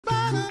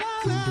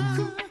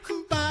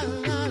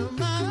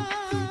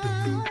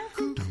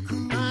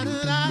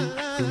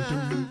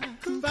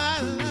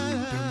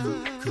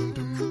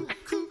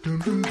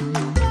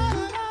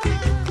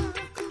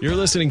You're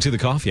listening to The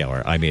Coffee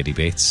Hour. I'm Andy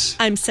Bates.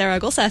 I'm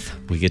Sarah Gulseth.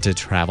 We get to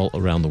travel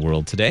around the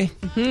world today.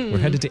 We're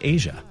headed to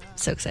Asia.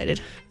 So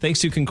excited. Thanks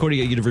to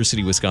Concordia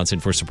University, Wisconsin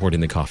for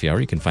supporting The Coffee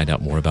Hour. You can find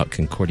out more about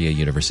Concordia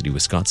University,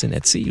 Wisconsin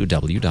at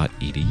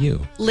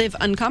cuw.edu. Live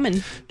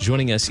uncommon.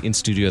 Joining us in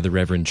studio, the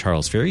Reverend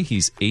Charles Ferry.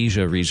 He's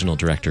Asia Regional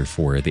Director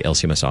for the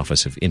LCMS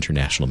Office of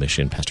International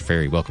Mission. Pastor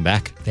Ferry, welcome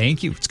back.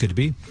 Thank you. It's good to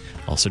be.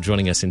 Also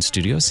joining us in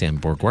studio, Sam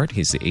Borgwardt.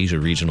 He's the Asia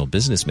Regional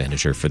Business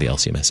Manager for the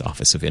LCMS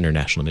Office of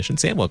International Mission.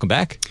 Sam, welcome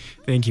back.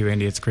 Thank you,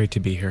 Andy. It's great to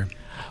be here.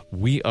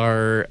 We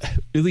are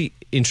really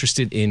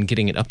interested in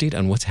getting an update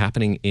on what's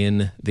happening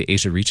in the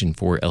Asia region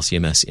for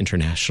LCMS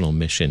International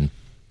Mission.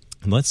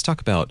 And let's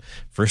talk about,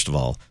 first of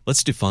all,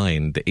 let's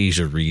define the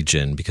Asia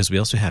region, because we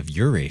also have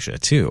Eurasia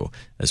too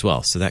as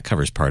well. So that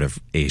covers part of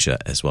Asia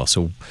as well.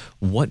 So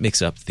what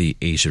makes up the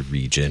Asia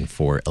region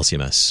for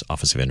LCMS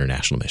Office of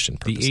International Mission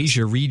purposes? The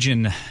Asia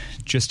region,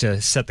 just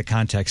to set the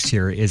context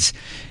here, is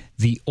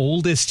the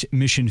oldest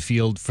mission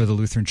field for the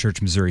Lutheran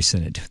Church Missouri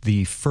Synod.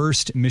 The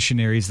first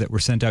missionaries that were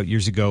sent out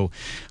years ago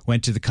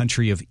went to the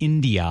country of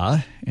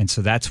India, and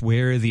so that's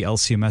where the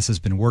LCMS has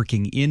been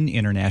working in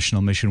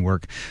international mission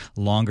work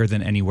longer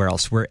than anywhere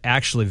else. We're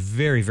actually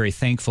very, very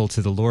thankful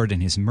to the Lord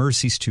and His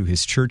mercies to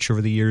His church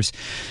over the years,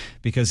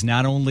 because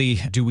not only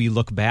do we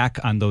look back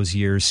on those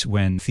years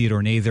when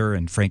Theodore Nather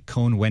and Frank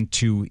Cohn went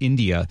to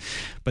India,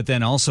 but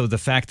then also the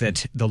fact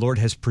that the Lord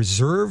has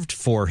preserved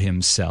for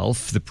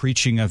Himself the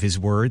preaching of His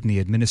Word and the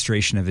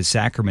administration of His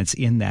sacraments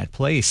in that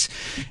place.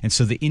 And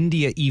so the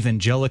India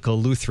Evangelical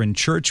Lutheran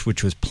Church,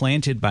 which was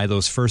planted by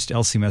those first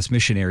LCMS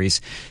missionaries,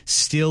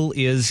 still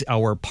is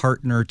our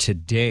partner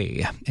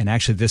today. And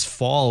actually this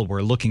fall,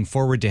 we're looking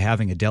forward to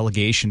having a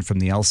delegation from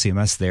the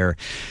LCMS there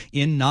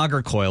in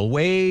Nagarcoil,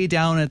 way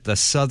down at the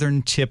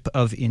southern tip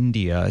of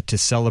India, to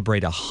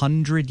celebrate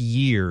 100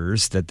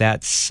 years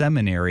that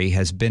seminary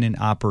has been in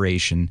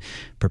operation,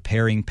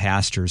 preparing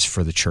pastors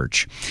for the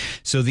church.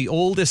 So the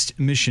oldest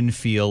mission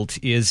field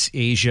is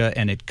Asia,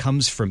 and it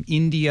comes from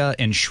India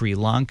and Sri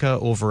Lanka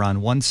over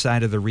on one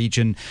side of the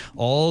region,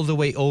 all the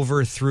way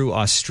over through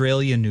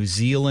Australia, New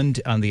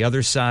Zealand on the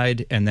other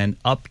side, and then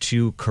up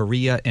to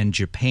Korea and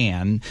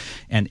Japan,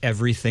 and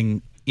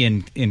everything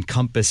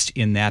encompassed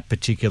in that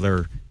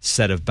particular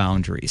set of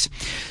boundaries.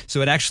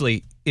 So it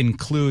actually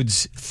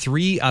includes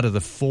 3 out of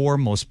the 4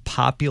 most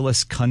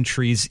populous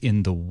countries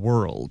in the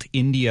world.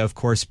 India, of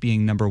course,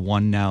 being number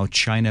 1 now,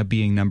 China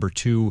being number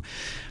 2.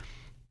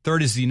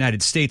 Third is the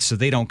United States, so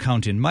they don't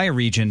count in my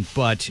region,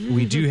 but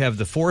we do have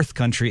the 4th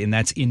country, and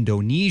that's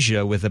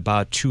Indonesia, with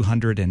about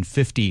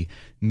 250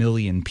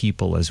 million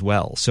people as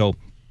well. So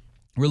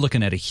we're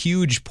looking at a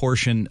huge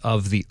portion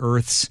of the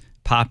Earth's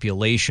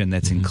population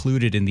that's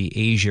included in the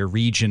Asia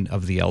region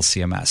of the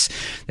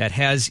LCMS. That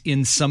has,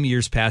 in some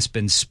years past,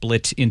 been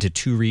split into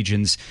 2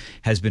 regions,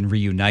 has been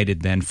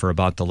reunited then for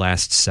about the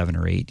last 7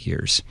 or 8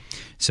 years.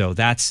 So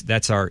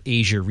that's our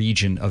Asia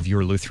region of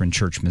your Lutheran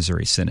Church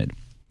Missouri Synod.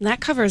 That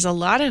covers a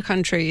lot of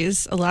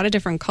countries, a lot of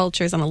different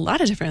cultures, and a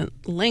lot of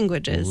different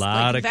languages. A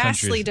lot of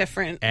vastly countries.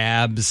 Different.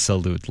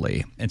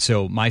 Absolutely. And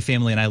so my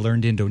family and I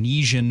learned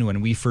Indonesian when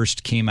we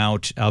first came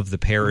out of the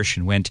parish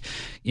and went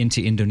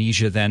into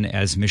Indonesia then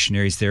as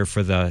missionaries there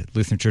for the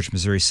Lutheran Church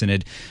Missouri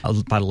Synod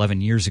about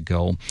 11 years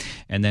ago.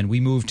 And then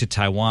we moved to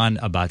Taiwan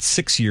about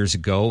 6 years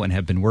ago and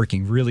have been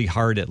working really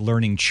hard at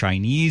learning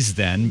Chinese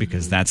then,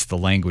 because that's the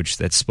language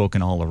that's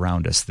spoken all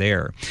around us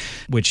there,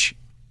 which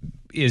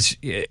is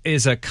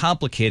a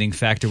complicating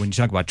factor when you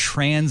talk about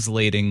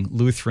translating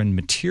Lutheran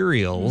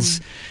materials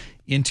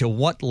into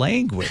what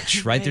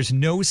language, right? There's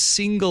no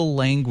single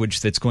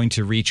language that's going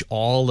to reach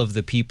all of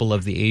the people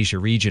of the Asia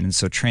region. And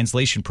so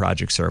translation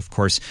projects are, of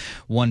course,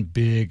 one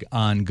big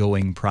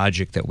ongoing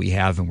project that we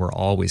have, and we're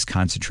always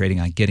concentrating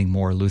on getting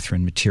more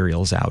Lutheran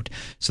materials out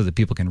so that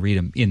people can read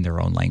them in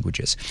their own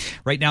languages.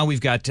 Right now,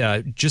 we've got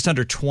just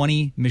under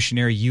 20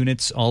 missionary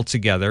units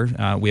altogether.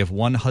 We have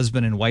one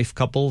husband and wife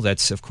couple.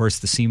 That's, of course,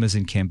 the Semas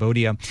in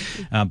Cambodia.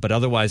 But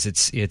otherwise,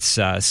 it's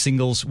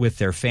singles with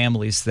their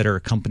families that are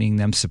accompanying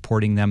them,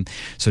 supporting them.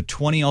 So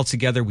 20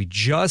 altogether. We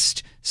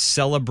just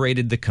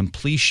celebrated the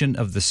completion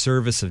of the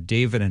service of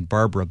David and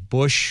Barbara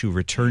Bush, who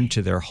returned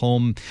to their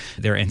home,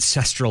 their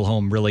ancestral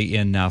home, really,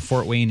 in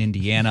Fort Wayne,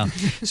 Indiana.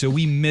 So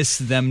we miss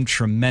them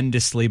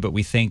tremendously, but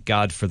we thank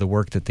God for the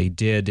work that they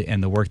did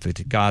and the work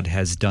that God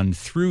has done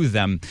through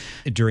them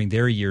during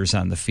their years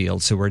on the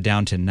field. So we're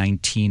down to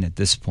 19 at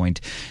this point.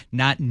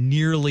 Not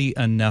nearly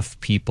enough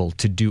people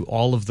to do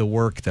all of the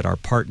work that our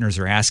partners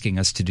are asking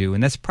us to do.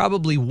 And that's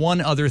probably one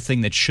other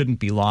thing that shouldn't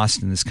be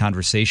lost in this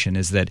conversation,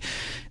 is that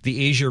the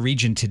Asia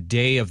region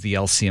today of the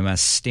LCMS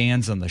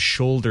stands on the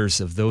shoulders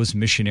of those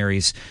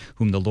missionaries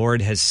whom the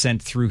Lord has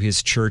sent through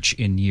His church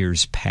in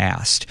years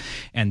past.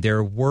 And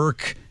their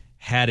work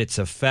had its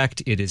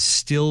effect. It is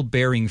still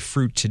bearing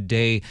fruit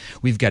today.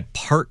 We've got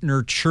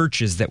partner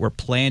churches that were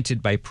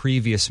planted by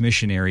previous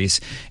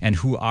missionaries and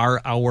who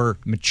are our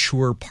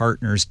mature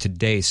partners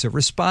today. So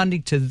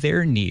responding to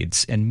their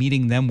needs and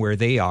meeting them where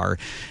they are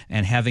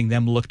and having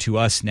them look to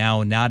us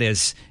now, not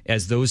as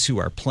those who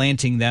are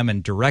planting them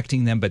and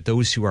directing them, but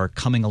those who are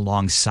coming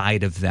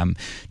alongside of them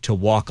to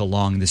walk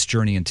along this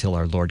journey until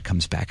our Lord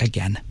comes back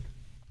again.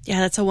 Yeah,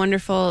 that's a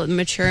wonderful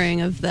maturing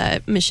of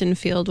the mission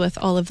field with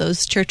all of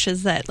those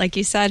churches that, like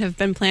you said, have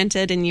been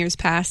planted in years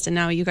past, and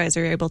now you guys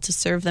are able to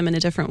serve them in a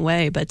different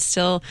way, but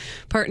still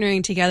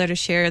partnering together to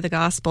share the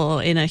gospel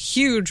in a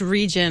huge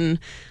region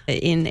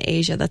in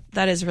Asia.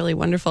 That is really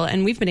wonderful.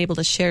 And we've been able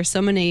to share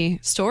so many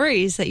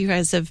stories that you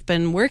guys have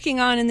been working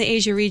on in the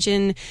Asia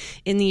region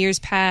in the years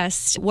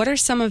past. What are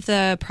some of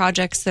the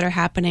projects that are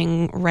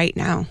happening right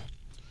now?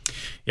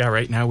 Yeah,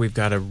 right now we've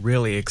got a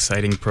really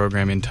exciting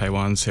program in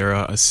Taiwan,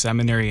 Sarah, a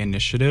seminary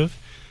initiative.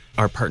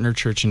 Our partner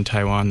church in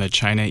Taiwan, the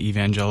China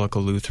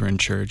Evangelical Lutheran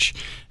Church,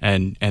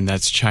 and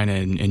that's China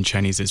in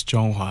Chinese is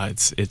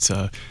Zhonghua. It's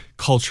a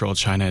cultural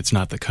China. It's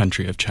not the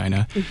country of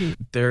China. Mm-hmm.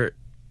 They're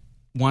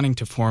wanting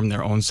to form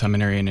their own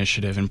seminary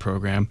initiative and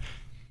program,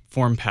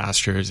 form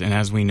pastors, and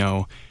as we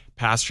know,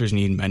 pastors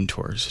need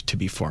mentors to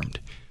be formed.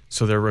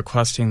 So they're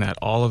requesting that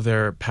all of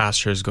their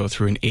pastors go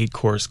through an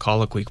 8-course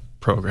colloquy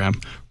program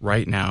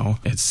right now.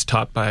 It's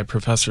taught by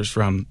professors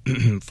from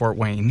Fort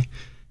Wayne,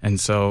 and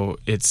so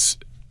it's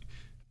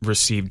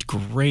received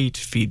great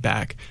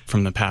feedback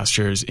from the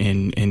pastors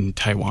in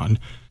Taiwan.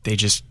 They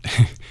just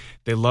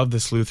they love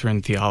this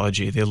Lutheran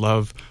theology. They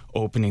love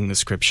opening the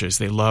scriptures.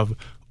 They love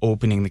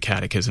opening the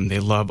catechism. They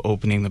love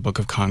opening the Book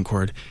of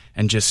Concord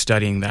and just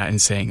studying that and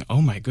saying,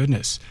 oh my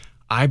goodness,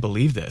 I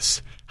believe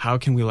this. How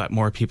can we let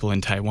more people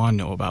in Taiwan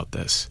know about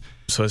this?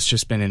 So it's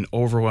just been an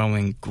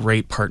overwhelming,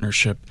 great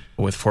partnership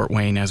with Fort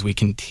Wayne as we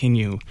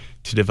continue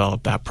to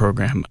develop that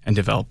program and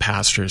develop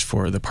pastors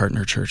for the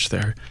partner church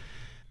there.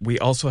 We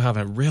also have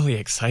a really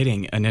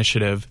exciting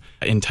initiative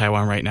in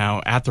Taiwan right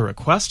now at the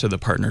request of the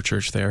partner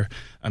church there,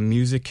 a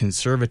music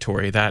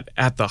conservatory that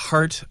at the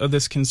heart of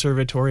this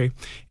conservatory,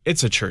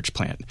 it's a church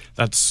plant.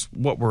 That's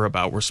what we're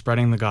about. We're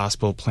spreading the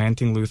gospel,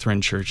 planting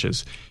Lutheran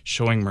churches,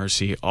 showing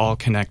mercy, all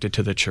connected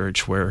to the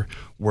church where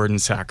word and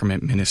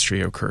sacrament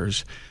ministry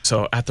occurs.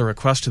 So at the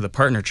request of the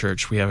partner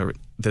church, we have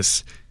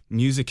this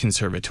music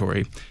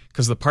conservatory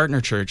because the partner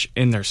church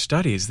in their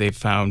studies, they've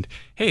found,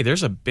 hey,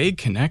 there's a big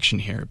connection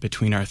here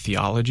between our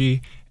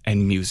theology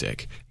and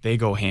music. They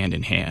go hand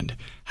in hand.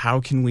 How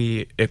can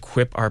we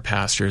equip our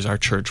pastors, our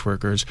church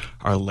workers,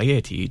 our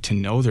laity to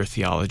know their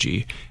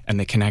theology and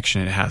the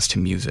connection it has to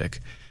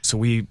music? So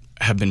we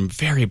have been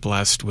very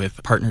blessed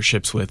with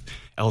partnerships with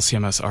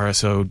LCMS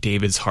RSO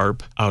David's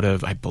Harp out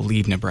of, I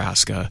believe,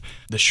 Nebraska.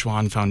 The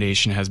Schwann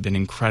Foundation has been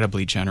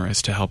incredibly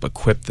generous to help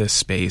equip this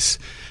space.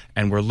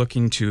 And we're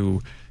looking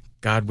to,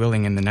 God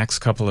willing, in the next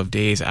couple of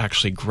days,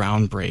 actually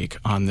groundbreak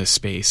on this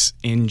space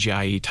in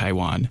Jiayi,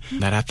 Taiwan.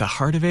 That at the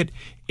heart of it,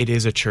 it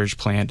is a church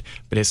plant,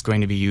 but it's going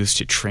to be used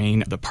to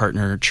train the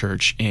partner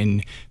church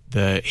in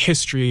the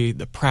history,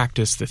 the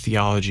practice, the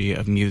theology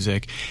of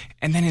music.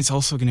 And then it's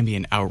also going to be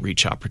an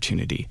outreach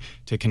opportunity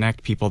to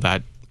connect people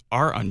that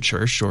are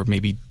unchurched or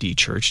maybe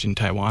de-churched in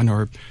Taiwan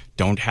or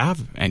don't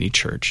have any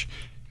church,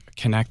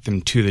 connect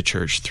them to the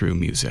church through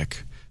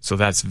music. So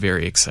that's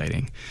very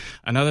exciting.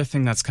 Another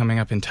thing that's coming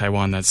up in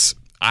Taiwan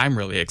I'm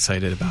really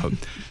excited about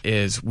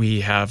is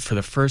we have, for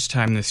the first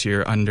time this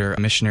year, under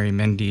missionary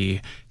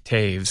Mindy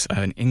Taves,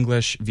 an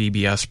English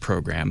VBS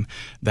program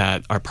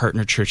that our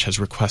partner church has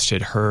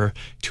requested her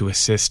to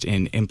assist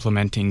in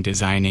implementing,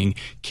 designing,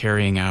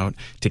 carrying out,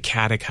 to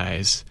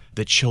catechize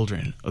the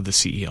children of the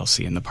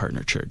CELC and the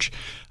partner church.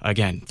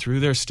 Again, through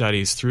their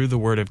studies, through the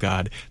Word of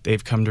God,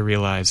 they've come to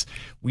realize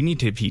we need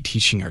to be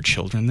teaching our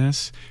children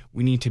this.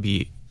 We need to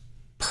be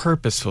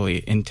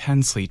purposefully,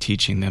 intensely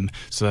teaching them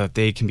so that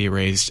they can be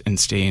raised and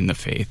stay in the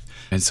faith.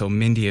 And so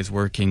Mindy is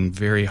working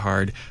very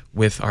hard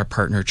with our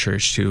partner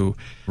church to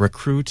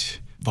recruit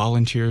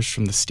volunteers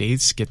from the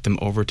States, get them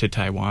over to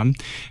Taiwan,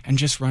 and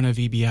just run a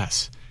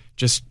VBS.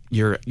 Just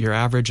your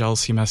average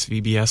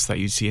LCMS VBS that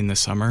you see in the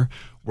summer,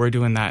 we're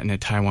doing that in a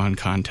Taiwan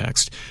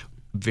context,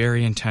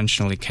 very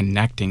intentionally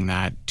connecting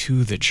that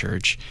to the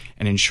church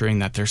and ensuring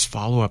that there's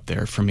follow-up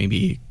there for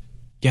maybe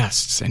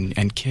guests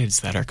and kids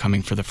that are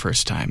coming for the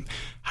first time.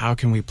 How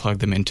can we plug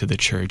them into the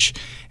church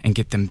and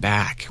get them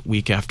back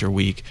week after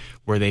week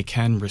where they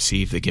can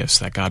receive the gifts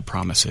that God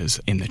promises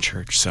in the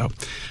church? So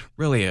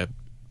really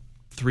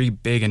 3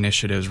 big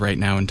initiatives right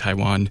now in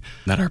Taiwan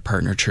that our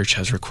partner church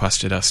has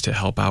requested us to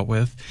help out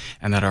with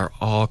and that are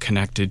all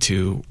connected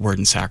to Word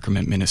and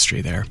Sacrament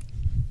ministry there.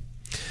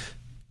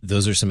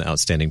 Those are some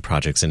outstanding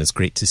projects, and it's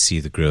great to see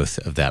the growth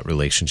of that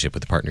relationship with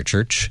the partner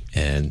church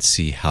and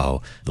see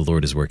how the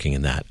Lord is working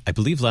in that. I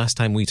believe last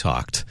time we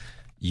talked,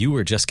 you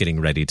were just getting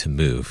ready to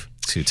move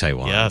to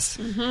Taiwan. Yes.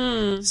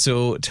 Mm-hmm.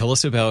 So tell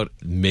us about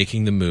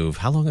making the move.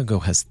 How long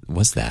ago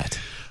was that?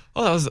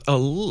 Well, that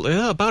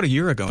was about a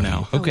year ago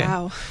now. Okay. Oh,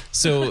 wow.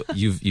 So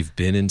you've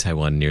been in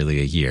Taiwan nearly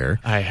a year.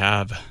 I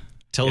have.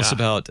 Tell us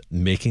about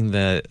making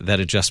that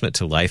adjustment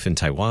to life in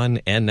Taiwan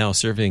and now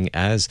serving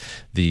as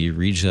the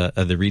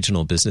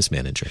regional business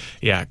manager.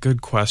 Yeah,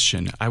 good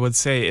question. I would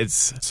say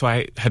so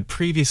I had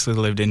previously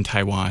lived in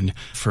Taiwan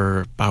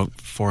for about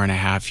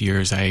 4.5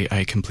 years.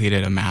 I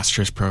completed a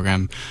master's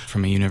program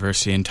from a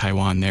university in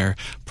Taiwan there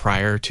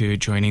prior to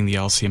joining the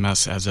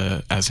LCMS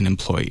as an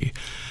employee.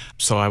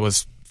 So I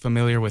was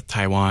familiar with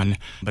Taiwan,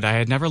 but I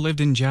had never lived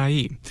in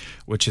Chiayi,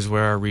 which is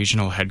where our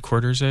regional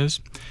headquarters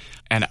is.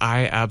 And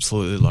I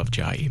absolutely love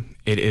Chiayi.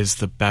 It is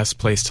the best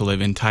place to live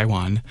in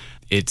Taiwan.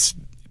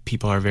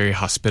 People are very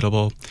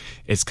hospitable.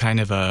 It's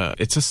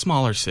it's a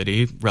smaller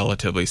city,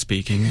 relatively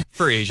speaking,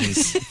 for Asian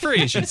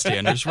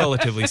standards.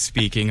 Relatively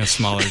speaking, a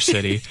smaller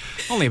city,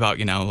 only about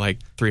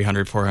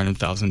 300,000,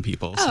 400,000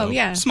 people. Oh, so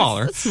yeah,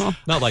 smaller. That's small.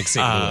 Not like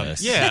St.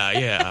 Louis.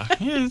 Yeah,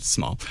 it's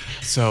small.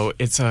 So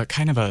it's a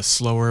kind of a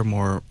slower,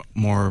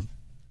 more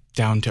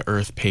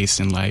down-to-earth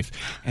pace in life,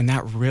 and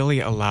that really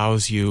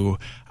allows you,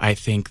 I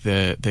think,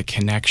 the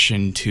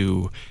connection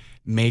to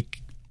make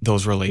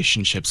those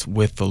relationships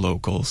with the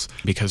locals,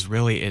 because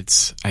really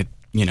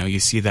you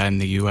see that in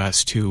the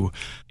U.S. too.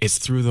 It's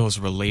through those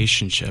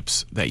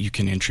relationships that you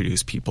can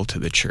introduce people to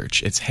the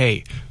church. It's,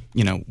 hey,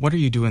 what are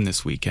you doing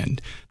this weekend?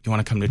 You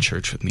want to come to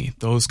church with me?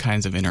 Those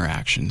kinds of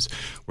interactions.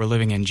 Where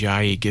living in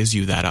Chiayi gives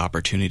you that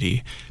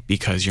opportunity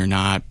because you're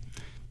not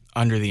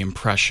under the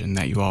impression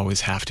that you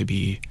always have to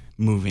be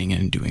moving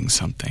and doing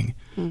something.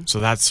 So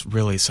that's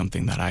really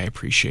something that I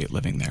appreciate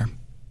living there.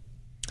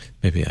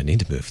 Maybe I need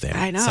to move there.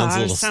 I know. Sounds a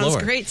little slower.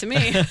 Sounds great to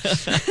me.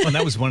 Well,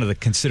 that was one of the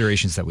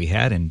considerations that we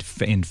had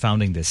in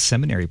founding this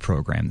seminary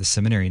program, the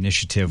seminary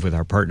initiative with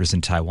our partners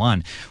in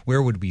Taiwan.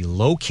 Where would we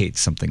locate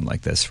something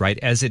like this, right?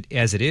 As it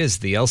is,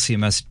 the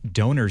LCMS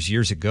donors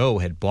years ago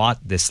had bought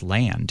this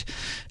land,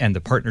 and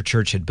the partner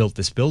church had built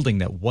this building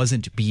that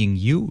wasn't being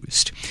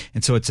used.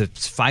 And so it's a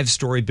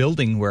 5-story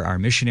building where our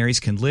missionaries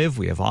can live.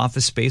 We have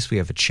office space. We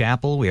have a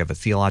chapel. We have a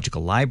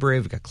theological library.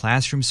 We've got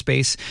classroom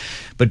space.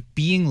 But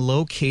being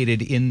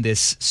located in this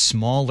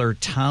smaller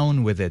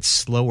town with its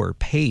slower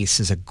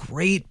pace is a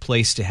great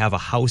place to have a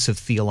house of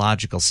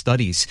theological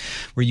studies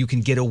where you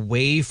can get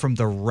away from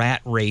the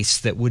rat race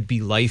that would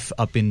be life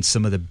up in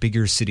some of the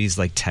bigger cities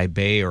like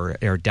Taipei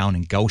or down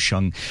in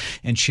Kaohsiung,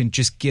 and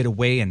just get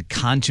away and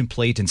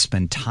contemplate and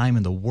spend time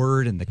in the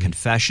Word and the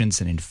confessions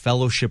and in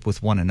fellowship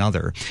with one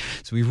another.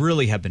 So we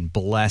really have been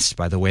blessed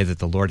by the way that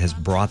the Lord has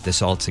brought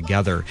this all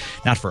together,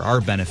 not for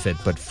our benefit,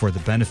 but for the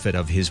benefit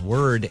of His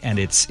Word and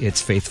its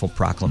faithful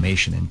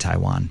proclamation in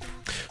Taiwan.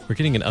 We're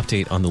getting an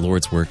update on the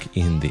Lord's work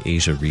in the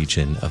Asia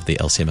region of the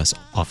LCMS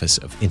Office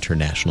of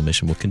International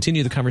Mission. We'll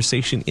continue the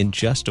conversation in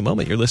just a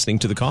moment. You're listening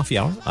to The Coffee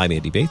Hour. I'm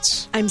Andy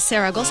Bates. I'm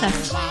Sarah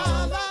Golseth.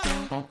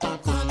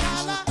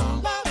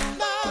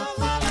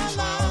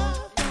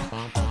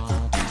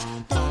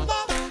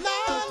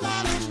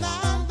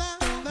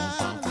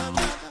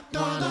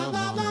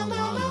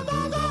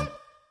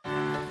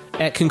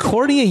 At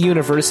Concordia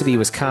University,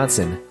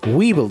 Wisconsin,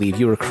 we believe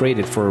you were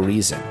created for a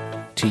reason.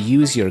 To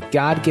use your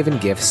God-given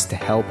gifts to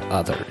help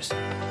others.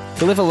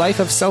 To live a life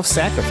of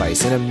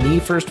self-sacrifice in a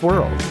me-first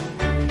world.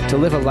 To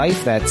live a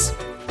life that's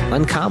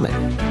uncommon.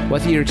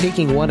 Whether you're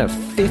taking one of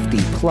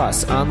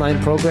 50-plus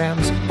online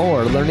programs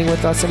or learning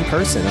with us in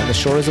person on the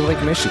shores of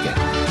Lake Michigan,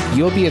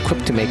 you'll be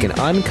equipped to make an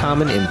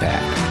uncommon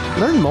impact.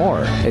 Learn more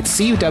at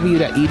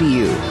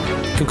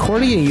cuw.edu.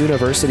 Concordia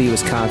University,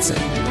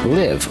 Wisconsin.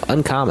 Live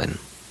uncommon.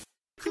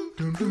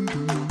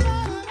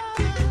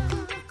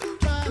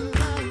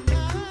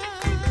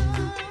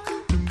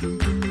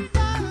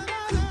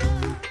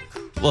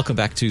 Welcome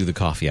back to The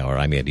Coffee Hour.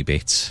 I'm Andy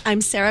Bates.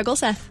 I'm Sarah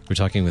Golseth. We're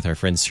talking with our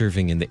friend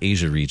serving in the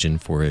Asia region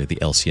for the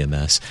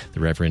LCMS, the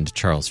Reverend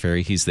Charles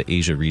Ferry. He's the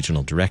Asia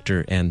Regional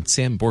Director, and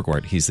Sam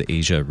Borgwardt. He's the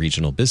Asia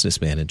Regional Business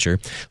Manager.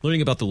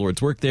 Learning about the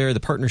Lord's work there, the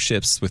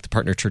partnerships with the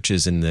partner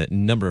churches, and the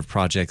number of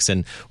projects,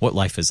 and what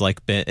life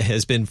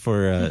has been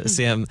for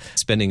Sam,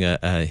 spending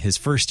his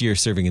first year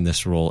serving in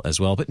this role as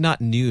well, but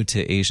not new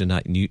to Asia,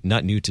 not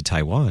new to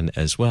Taiwan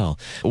as well.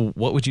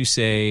 What would you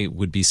say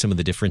would be some of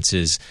the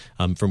differences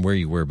from where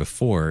you were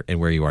before and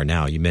where you are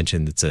now? You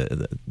mentioned it's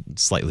a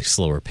slightly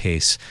slower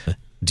pace.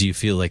 Do you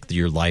feel like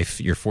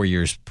your 4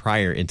 years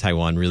prior in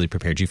Taiwan really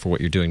prepared you for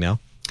what you're doing now?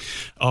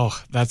 Oh,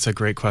 that's a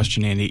great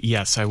question, Andy.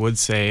 Yes, I would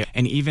say,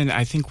 and even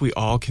I think we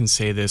all can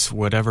say this,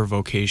 whatever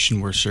vocation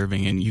we're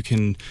serving in, you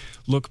can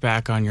look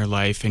back on your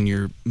life and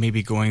you're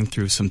maybe going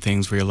through some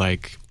things where you're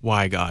like,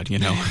 why God,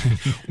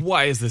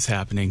 why is this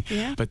happening?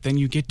 Yeah. But then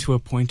you get to a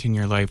point in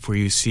your life where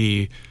you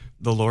see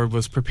the Lord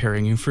was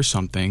preparing you for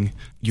something.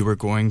 You were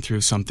going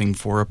through something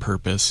for a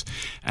purpose.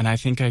 And I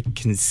think I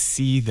can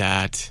see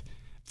that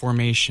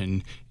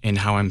formation in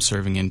how I'm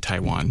serving in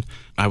Taiwan.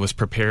 I was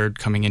prepared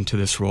coming into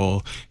this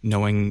role,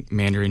 knowing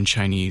Mandarin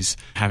Chinese,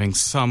 having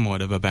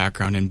somewhat of a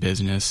background in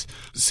business.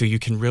 So you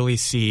can really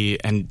see,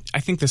 and I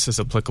think this is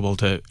applicable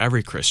to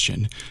every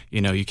Christian,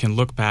 you can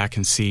look back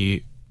and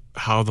see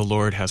how the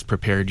Lord has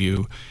prepared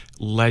you,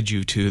 led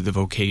you to the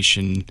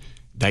vocation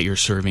that you're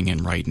serving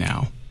in right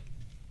now.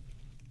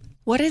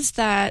 What does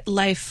that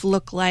life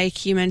look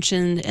like? You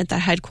mentioned at the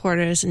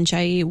headquarters in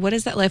Chiayi. What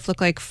does that life look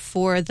like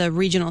for the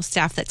regional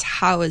staff that's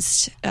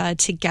housed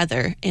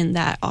together in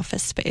that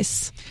office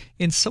space?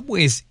 In some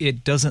ways,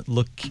 it doesn't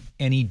look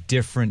any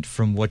different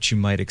from what you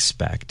might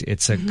expect.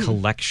 It's a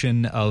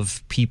collection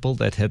of people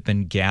that have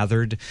been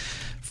gathered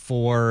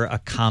for a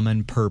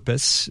common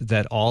purpose,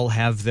 that all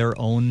have their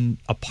own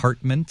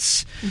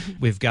apartments.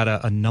 We've got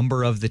a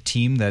number of the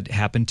team that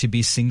happen to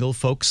be single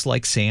folks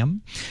like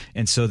Sam,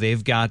 and so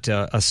they've got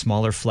a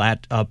smaller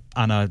flat up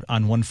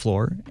on one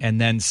floor.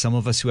 And then some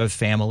of us who have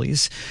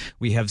families,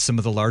 we have some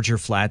of the larger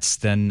flats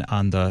than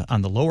on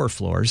the lower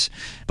floors.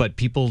 But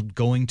people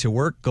going to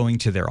work, going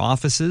to their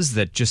offices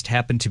that just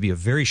happen to be a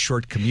very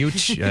short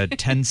commute, a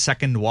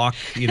 10-second walk,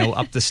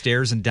 up the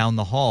stairs and down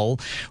the hall,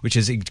 which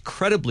is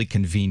incredibly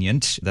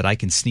convenient. That I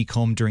can sneak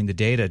home during the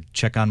day to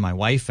check on my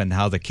wife and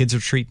how the kids are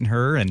treating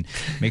her and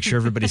make sure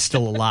everybody's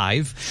still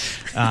alive.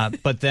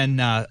 But then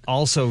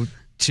also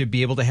to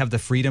be able to have the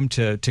freedom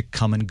to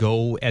come and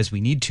go as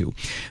we need to.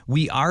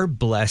 We are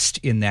blessed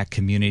in that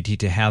community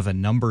to have a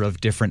number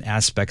of different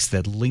aspects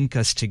that link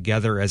us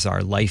together as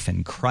our life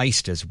in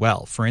Christ as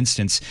well. For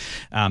instance,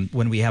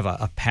 when we have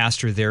a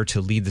pastor there to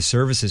lead the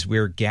services,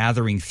 we're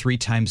gathering 3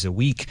 times a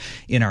week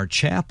in our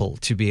chapel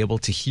to be able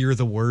to hear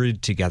the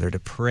word together, to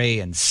pray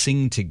and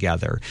sing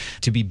together,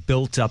 to be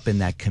built up in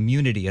that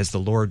community as the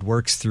Lord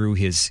works through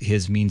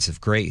his means of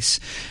grace.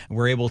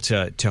 We're able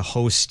to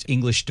host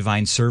English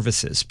divine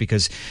services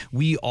because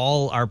we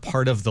all are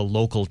part of the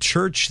local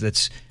church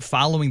that's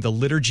following the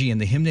liturgy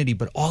and the hymnody,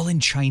 but all in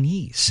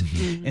Chinese.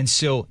 And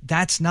so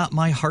that's not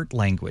my heart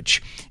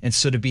language. And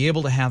so to be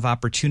able to have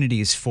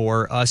opportunities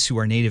for us who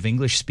are native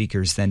English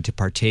speakers then to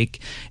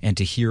partake and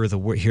to hear the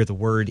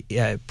word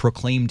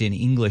proclaimed in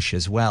English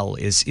as well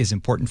is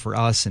important for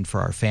us and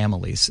for our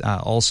families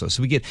also.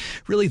 So we get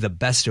really the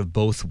best of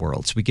both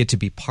worlds. We get to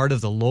be part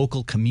of the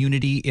local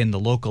community in the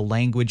local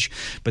language,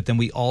 but then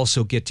we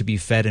also get to be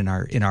fed in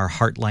our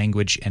heart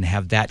language and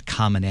have that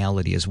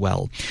commonality as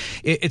well.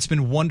 It's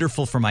been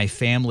wonderful for my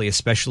family,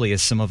 especially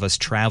as some of us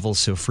travel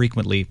so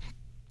frequently,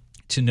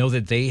 to know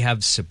that they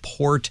have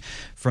support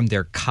from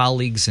their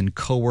colleagues and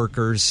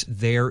coworkers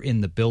there in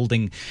the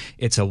building.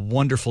 It's a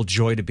wonderful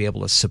joy to be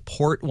able to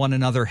support one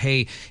another.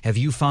 Hey, have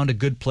you found a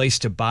good place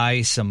to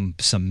buy some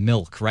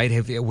milk, right?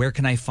 Where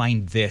can I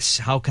find this?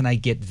 How can I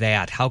get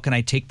that? How can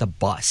I take the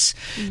bus?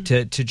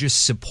 To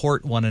just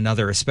support one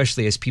another,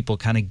 especially as people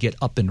kind of get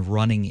up and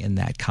running in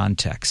that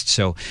context.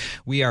 So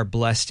we are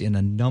blessed in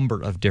a number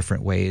of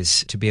different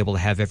ways to be able to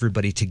have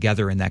everybody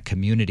together in that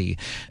community,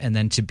 and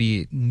then to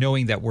be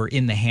knowing that we're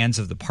in the hands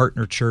of the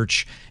partner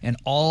church, and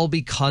all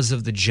because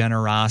of the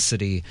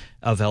generosity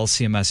of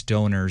LCMS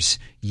donors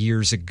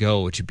years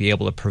ago to be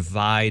able to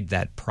provide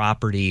that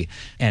property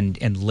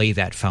and lay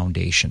that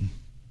foundation.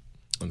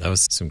 Well, that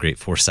was some great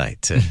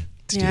foresight to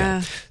do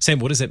that. Sam,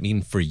 what does that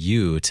mean for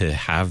you to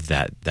have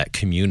that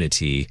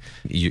community?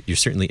 You're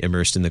certainly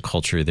immersed in the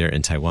culture there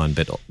in Taiwan,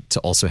 but to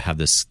also have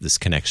this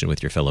connection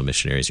with your fellow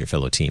missionaries, your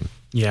fellow team.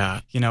 Yeah,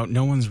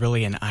 no one's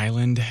really an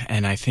island,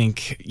 and I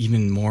think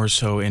even more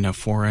so in a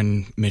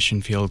foreign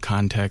mission field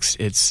context,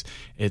 it's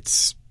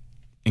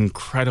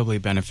incredibly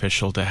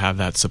beneficial to have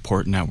that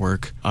support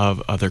network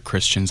of other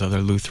Christians,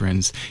 other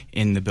Lutherans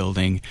in the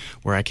building,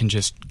 where I can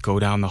just go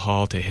down the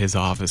hall to his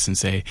office and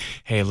say,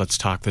 hey, let's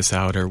talk this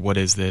out, or what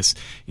is this?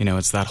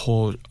 It's that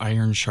whole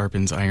iron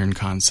sharpens iron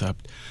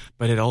concept.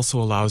 But it also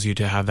allows you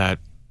to have that,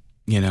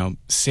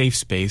 safe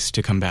space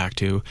to come back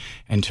to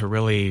and to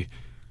really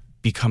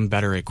become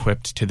better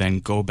equipped to then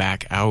go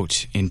back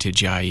out into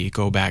Chiayi,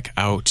 go back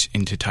out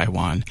into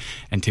Taiwan,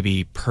 and to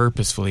be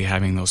purposefully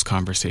having those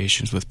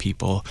conversations with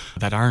people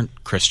that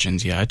aren't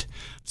Christians yet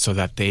so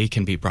that they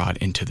can be brought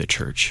into the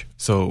church.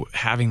 So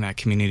having that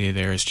community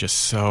there is just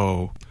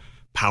so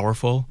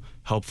powerful,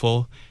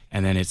 helpful,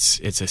 and then it's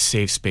a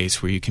safe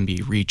space where you can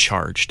be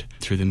recharged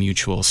through the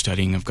mutual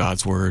studying of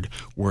God's Word,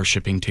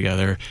 worshiping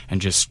together, and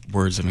just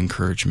words of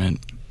encouragement.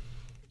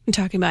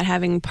 Talking about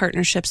having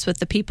partnerships with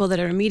the people that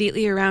are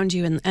immediately around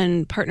you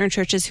and partner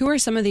churches. Who are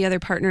some of the other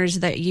partners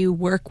that you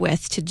work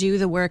with to do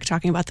the work,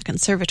 talking about the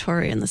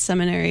conservatory and the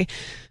seminary?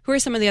 Who are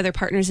some of the other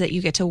partners that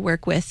you get to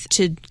work with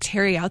to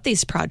carry out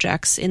these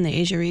projects in the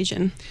Asia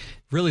region?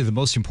 Really, the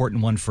most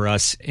important one for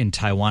us in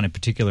Taiwan in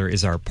particular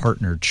is our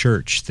partner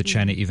church, the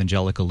China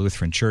Evangelical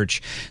Lutheran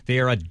Church. They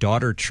are a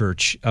daughter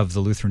church of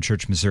the Lutheran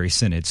Church Missouri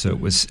Synod. So it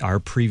was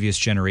our previous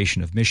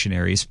generation of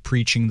missionaries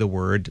preaching the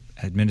word,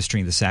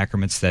 administering the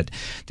sacraments that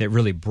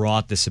really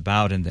brought this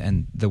about,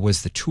 and that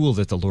was the tool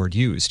that the Lord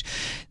used.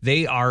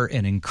 They are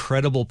an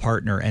incredible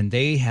partner, and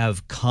they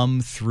have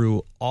come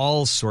through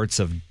all sorts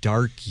of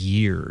dark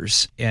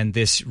years. And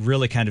this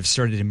really kind of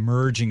started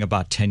emerging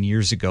about 10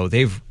 years ago.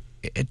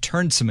 It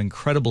turned some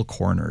incredible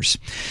corners.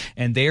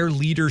 And their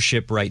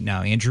leadership right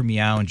now, Andrew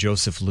Miao and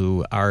Joseph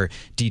Liu, are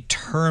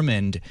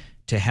determined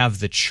to have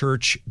the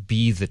church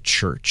be the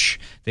church.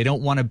 They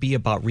don't want to be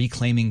about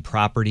reclaiming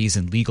properties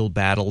and legal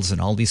battles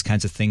and all these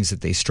kinds of things that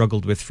they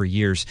struggled with for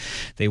years.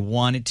 They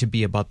want it to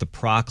be about the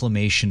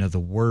proclamation of the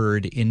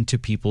word into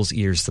people's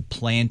ears, the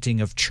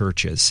planting of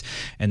churches,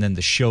 and then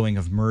the showing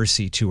of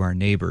mercy to our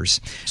neighbors.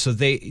 So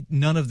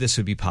none of this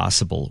would be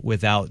possible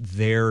without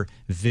their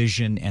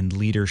vision and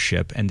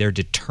leadership and their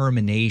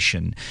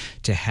determination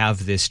to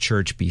have this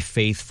church be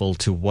faithful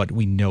to what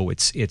we know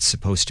it's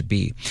supposed to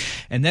be.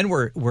 And then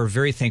we're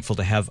very thankful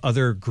to have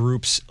other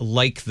groups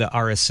like the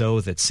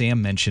RSO that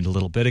Sam mentioned a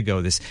little bit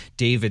ago, this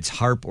David's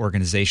Harp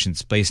organization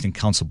that's based in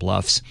Council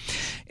Bluffs.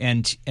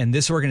 And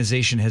this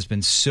organization has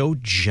been so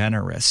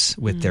generous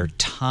with their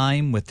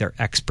time, with their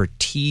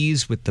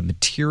expertise, with the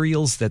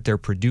materials that they're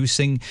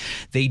producing.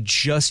 They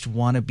just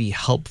want to be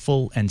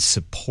helpful and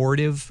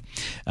supportive.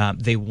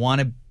 They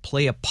want to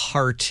play a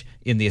part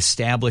in the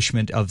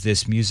establishment of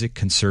this music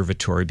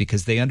conservatory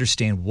because they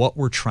understand what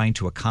we're trying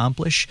to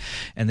accomplish,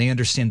 and they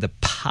understand the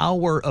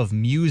power of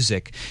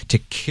music to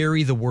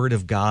carry the word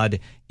of God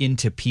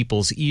into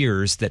people's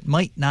ears that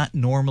might not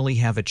normally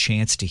have a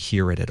chance to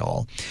hear it at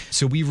all.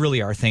 So we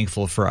really are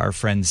thankful for our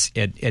friends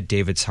at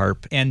David's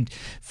Harp and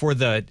for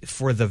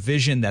the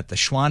vision that the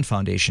Schwann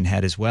Foundation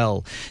had as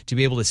well, to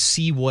be able to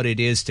see what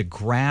it is, to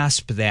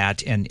grasp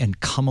that and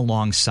come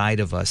alongside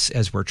of us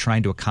as we're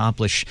trying to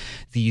accomplish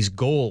these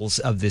goals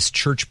of this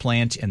church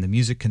plant and the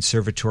music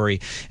conservatory,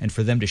 and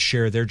for them to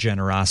share their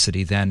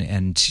generosity then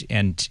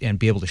and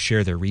be able to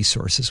share their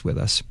resources with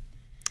us.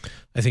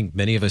 I think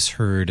many of us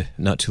heard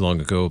not too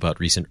long ago about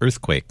recent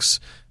earthquakes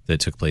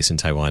that took place in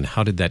Taiwan.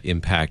 How did that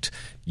impact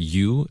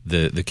you,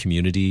 the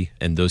community,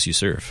 and those you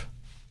serve?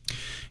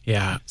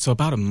 Yeah, so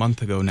about a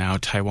month ago now,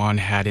 Taiwan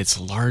had its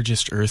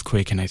largest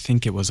earthquake, and I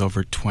think it was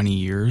over 20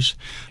 years.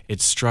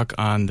 It struck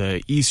on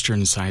the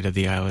eastern side of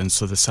the island,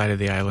 so the side of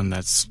the island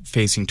that's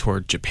facing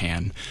toward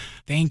Japan.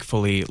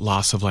 Thankfully,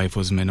 loss of life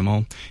was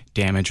minimal,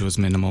 damage was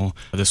minimal.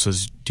 This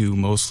was due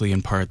mostly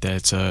in part that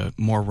it's a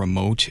more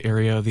remote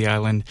area of the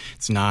island.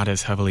 It's not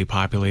as heavily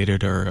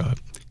populated or a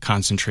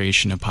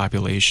concentration of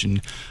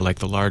population like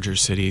the larger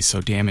cities,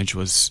 so damage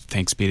was,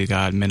 thanks be to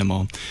God,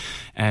 minimal.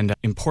 And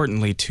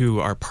importantly, too,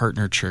 our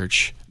partner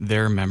church,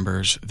 their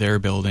members, their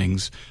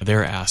buildings,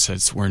 their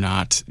assets were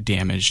not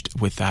damaged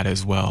with that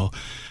as well.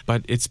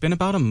 But it's been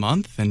about a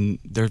month, and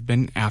there have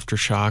been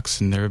aftershocks,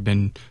 and there have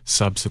been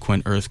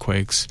subsequent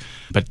earthquakes.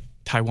 But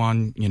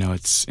Taiwan,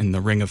 it's in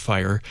the ring of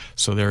fire,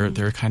 so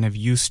they're kind of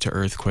used to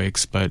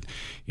earthquakes. But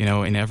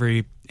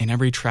in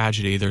every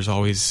tragedy, there's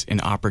always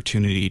an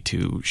opportunity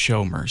to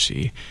show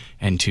mercy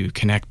and to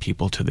connect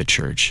people to the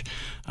church.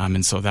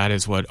 And so that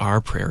is what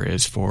our prayer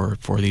is for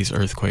these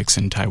earthquakes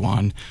in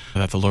Taiwan,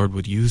 that the Lord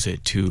would use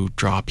it to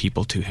draw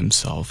people to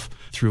himself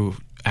through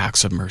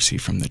acts of mercy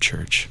from the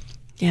church.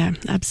 Yeah,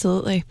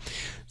 absolutely.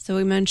 So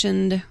we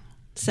mentioned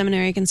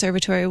seminary,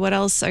 conservatory. What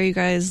else are you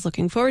guys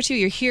looking forward to?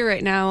 You're here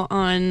right now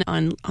on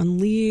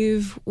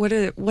leave.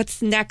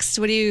 What's next?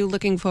 What are you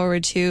looking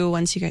forward to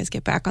once you guys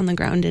get back on the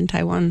ground in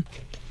Taiwan?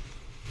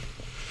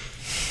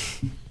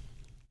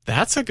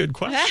 That's a good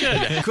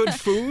question. Good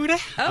food.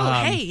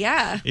 Hey,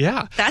 yeah.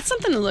 Yeah. That's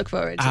something to look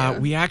forward to.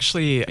 We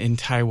actually, in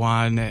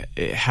Taiwan,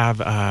 have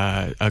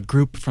a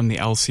group from the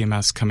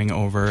LCMS coming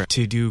over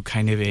to do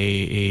kind of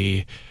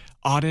a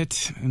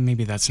audit,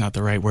 maybe that's not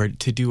the right word,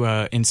 to do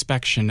a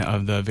inspection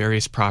of the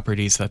various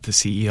properties that the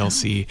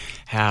CELC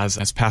has.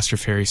 As Pastor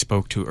Ferry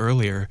spoke to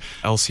earlier,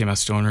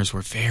 LCMS donors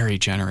were very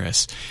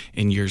generous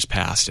in years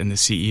past, and the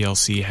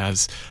CELC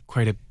has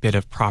quite a bit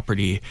of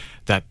property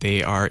that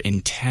they are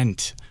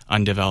intent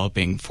on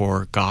developing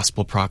for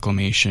gospel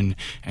proclamation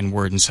and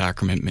word and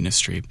sacrament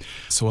ministry.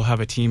 So we'll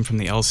have a team from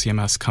the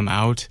LCMS come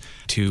out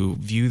to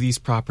view these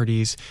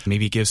properties,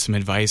 maybe give some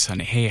advice on,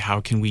 hey, how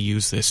can we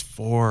use this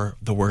for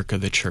the work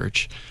of the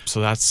church?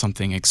 So that's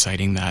something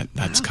exciting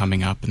that's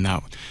coming up, and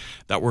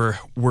that we're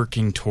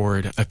working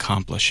toward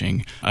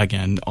accomplishing,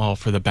 again, all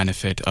for the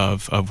benefit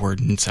of word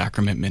and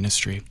sacrament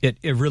ministry. It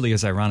really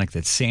is ironic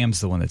that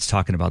Sam's the one that's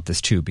talking about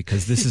this too,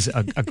 because this is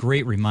a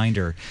great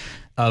reminder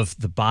of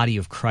the body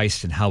of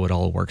Christ and how it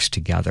all works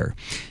together,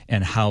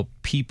 and how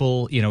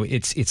people,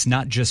 it's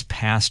not just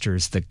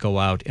pastors that go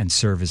out and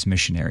serve as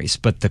missionaries,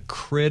 but the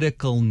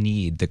critical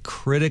need, the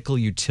critical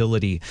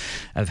utility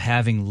of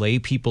having lay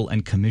people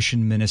and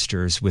commissioned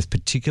ministers with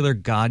particular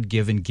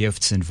God-given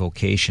gifts and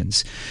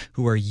vocations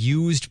who are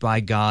used by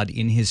God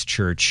in his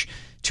church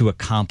to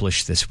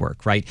accomplish this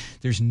work, right?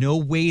 There's no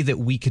way that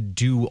we could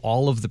do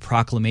all of the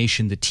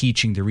proclamation, the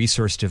teaching, the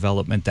resource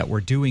development that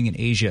we're doing in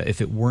Asia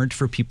if it weren't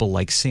for people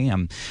like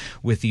Sam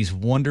with these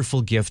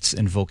wonderful gifts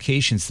and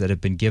vocations that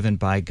have been given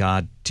by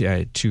God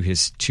to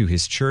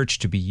his church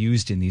to be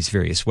used in these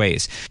various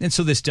ways. And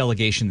so this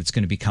delegation that's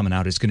going to be coming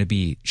out is going to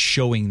be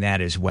showing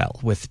that as well,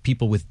 with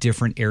people with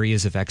different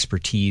areas of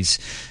expertise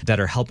that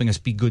are helping us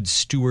be good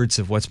stewards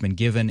of what's been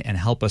given and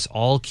help us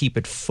all keep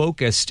it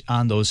focused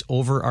on those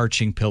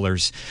overarching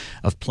pillars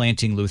of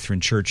planting Lutheran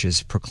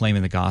churches,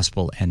 proclaiming the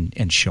gospel,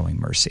 and showing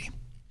mercy.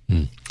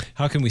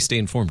 How can we stay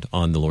informed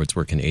on the Lord's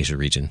work in Asia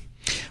region?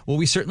 Well,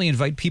 we certainly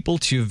invite people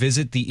to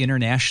visit the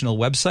international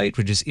website,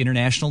 which is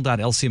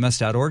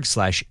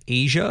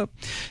international.lcms.org/Asia,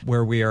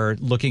 where we are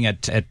looking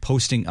at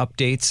posting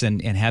updates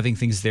and having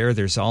things there.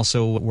 There's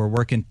also, we're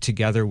working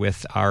together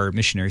with our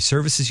missionary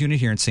services unit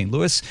here in St.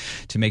 Louis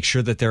to make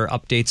sure that there are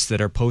updates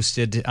that are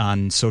posted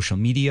on social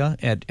media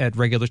at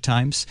regular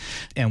times.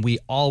 And we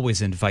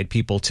always invite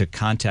people to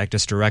contact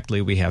us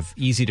directly. We have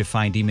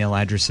easy-to-find email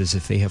addresses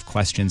if they have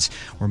questions.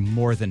 We're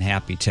more than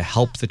happy to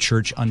help the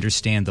church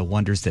understand the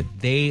wonders that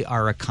they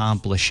are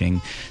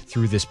accomplishing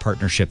through this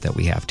partnership that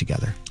we have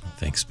together.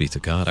 Thanks be to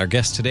God. Our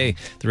guest today,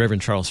 the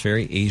Reverend Charles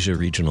Ferry, Asia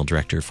Regional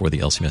Director for the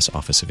LCMS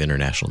Office of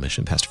International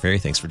Mission. Pastor Ferry,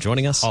 thanks for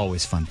joining us.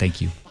 Always fun.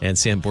 Thank you. And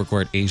Sam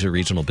Borgwardt, Asia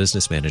Regional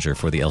Business Manager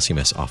for the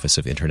LCMS Office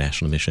of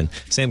International Mission.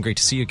 Sam, great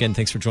to see you again.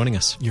 Thanks for joining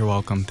us. You're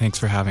welcome. Thanks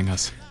for having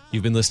us.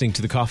 You've been listening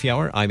to The Coffee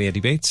Hour. I'm Andy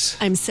Bates.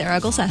 I'm Sarah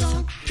Golseth.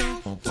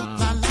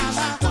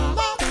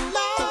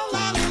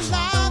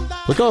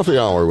 The Coffee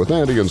Hour with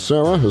Andy and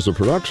Sarah is a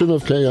production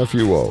of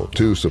KFUO.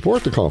 To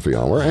support the Coffee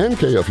Hour and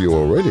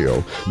KFUO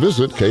Radio,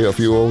 visit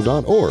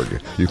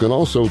KFUO.org. You can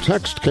also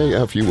text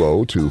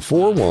KFUO to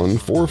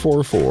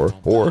 41444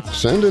 or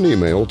send an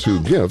email to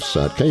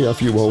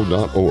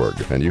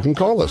gifts@KFUO.org. And you can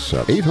call us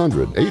at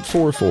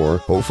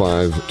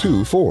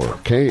 800-844-0524.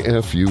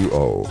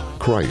 KFUO.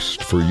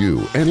 Christ for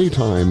you,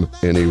 anytime,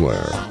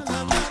 anywhere.